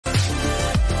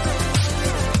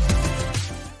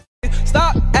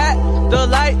The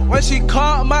light when she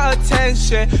caught my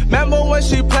attention. Remember when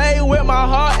she played with my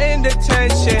heart in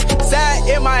detention. Sat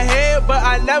in my head, but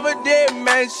I never did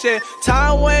mention.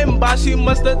 Time went by, she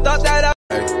must have thought that I.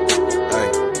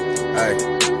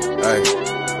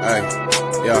 Hey,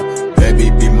 yeah, baby,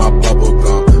 be my bubble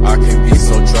gum. I can be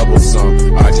so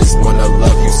troublesome. I just wanna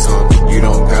love you some. You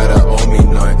don't gotta owe me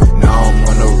none. Now I'm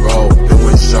on the road,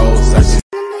 doing shows. I just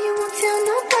you won't tell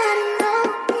nobody, no.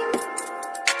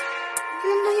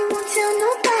 You know you won't tell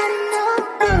nobody, no.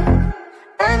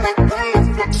 I'm like, girl, you're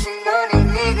flexing on a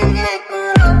nigga like a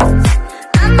rose.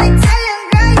 I might tell him,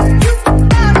 girl, you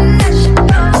forgot and let you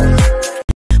know.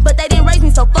 But they didn't raise me,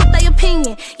 so fuck their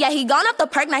opinion. Yeah, he gone off the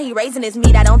perk, now he raising his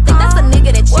meat. I don't think that's a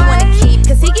nigga that you wanna keep,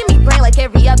 cause he give me brain like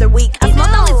every other week. I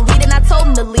smoked all his weed and I told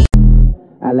him to leave.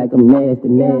 I like them nasty,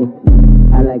 nasty.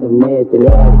 I like them nasty,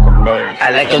 nasty. I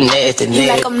like them nasty, nasty. You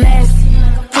like them nasty.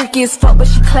 Freaky as fuck, but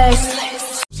she classy.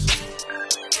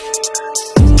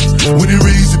 When he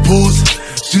raised the pulls,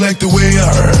 she like the way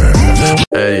I heard.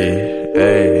 Hey,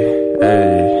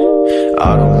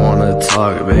 I don't wanna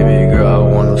talk, baby girl, I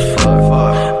wanna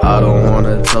fuck. I don't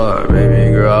wanna talk,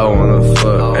 baby girl, I wanna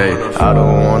fuck. Hey, I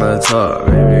don't wanna talk,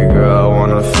 baby girl, I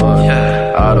wanna fuck.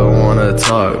 I don't wanna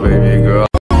talk, baby girl.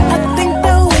 I think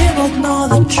that we both know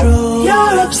the truth.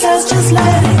 You're obsessed, just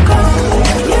let it go.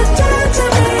 You did to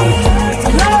me.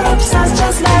 You're obsessed,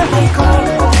 just let me go.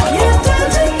 You did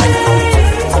to me.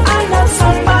 I'm not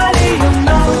somebody you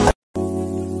know.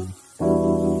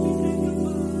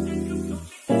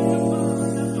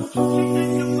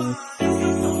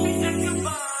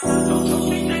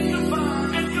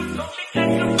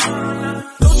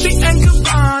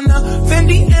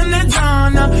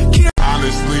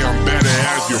 Honestly, I'm better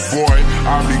as your boy.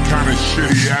 I'll be kinda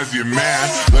shitty as your man.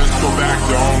 Let's go back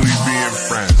to only being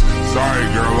friends. Sorry,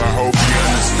 girl, I hope you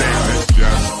understand this,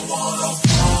 Jeff.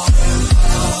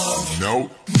 Nope.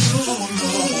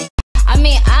 I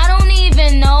mean, I don't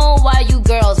even know why you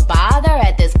girls bother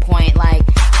at this point. Like,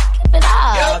 keep it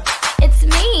up. It's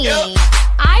me.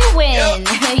 I win.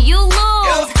 You lose.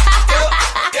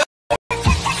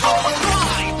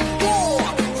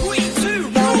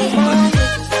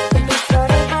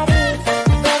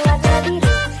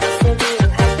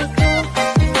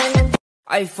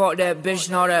 I fought that bitch,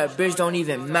 now that bitch don't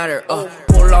even matter.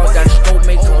 Pull out that scope,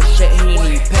 make him shit, he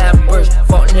need Pampers.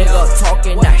 Fuck nigga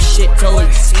talking that shit till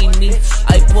he see me.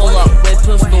 I pull up with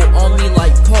pistol on me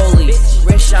like Polly.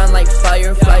 Wrist shine like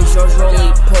fireflies, yours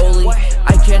roly-poly.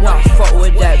 I cannot fuck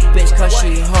with that bitch cause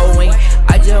she hoeing.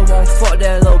 I just won't fuck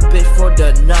that little bitch for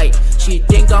the night. She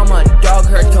think I'm a dog,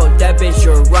 her told that bitch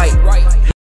you're right.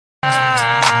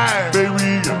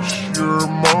 Baby, yes, you're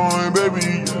mine.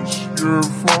 Baby, yes, you're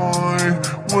fine.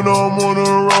 When I'm on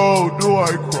the road, do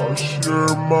I cross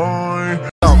your mind?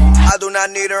 I do not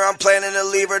need her, I'm planning to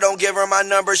leave her. Don't give her my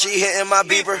number, she hitting my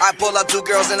beeper. I pull up 2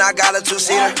 girls and I got a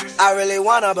 2-seater. I really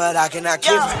want her, but I cannot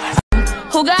keep her.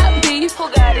 Who got beef? Who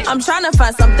got it? I'm trying to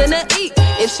find something to eat.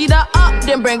 If she the up,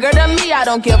 then bring her to me. I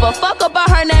don't give a fuck about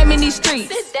her name in these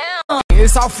streets. Sit down.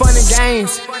 It's all fun and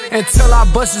games until I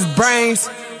bust his brains.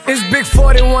 It's Big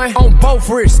 41 on both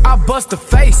wrists. I bust the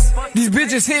face. These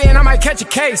bitches here and I might catch a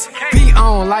case. Be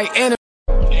on like enemy.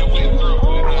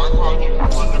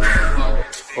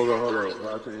 Hold on.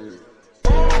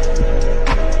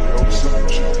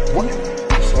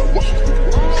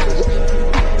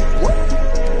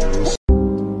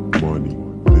 Money,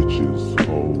 bitches,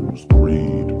 hoes,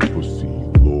 greed, pussy,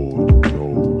 Lord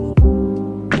knows.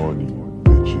 Money,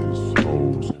 bitches,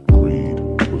 hoes, greed,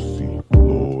 pussy,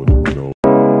 Lord knows.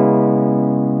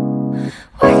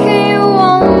 Why can't you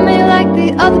want me like the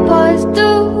other boys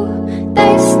do?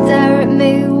 They stare at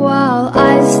me while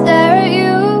I stare at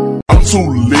you. I'm too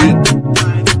lit.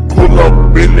 Pull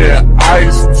up in that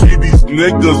ice tea. These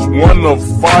niggas wanna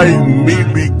fight me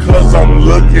because I'm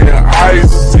looking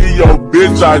icy. Yo,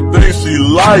 bitch, I think she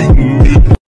like me.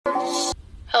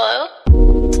 Hello?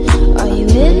 Are you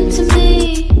into me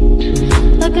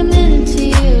like I'm into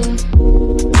you?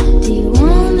 Do you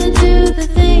wanna do the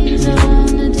things I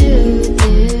wanna do with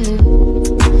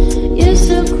you? You're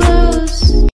so close.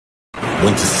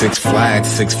 Went to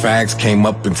Six Flags came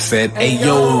up and said, "Hey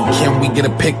yo, can we get a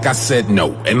pic?" I said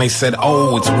no, and they said,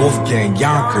 "Oh, it's Wolfgang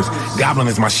Yonkers. Goblin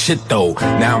is my shit though."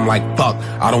 Now I'm like, fuck,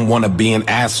 I don't wanna be an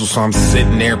asshole, so I'm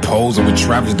sitting there posing with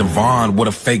Travis Devon with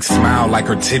a fake smile like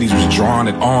her titties was drawing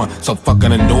it on. So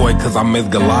fucking annoyed cause I missed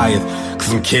Goliath, cause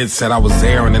some kids said I was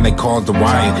there and then they caused the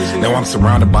riot. Now I'm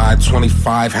surrounded by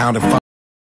 25 hounded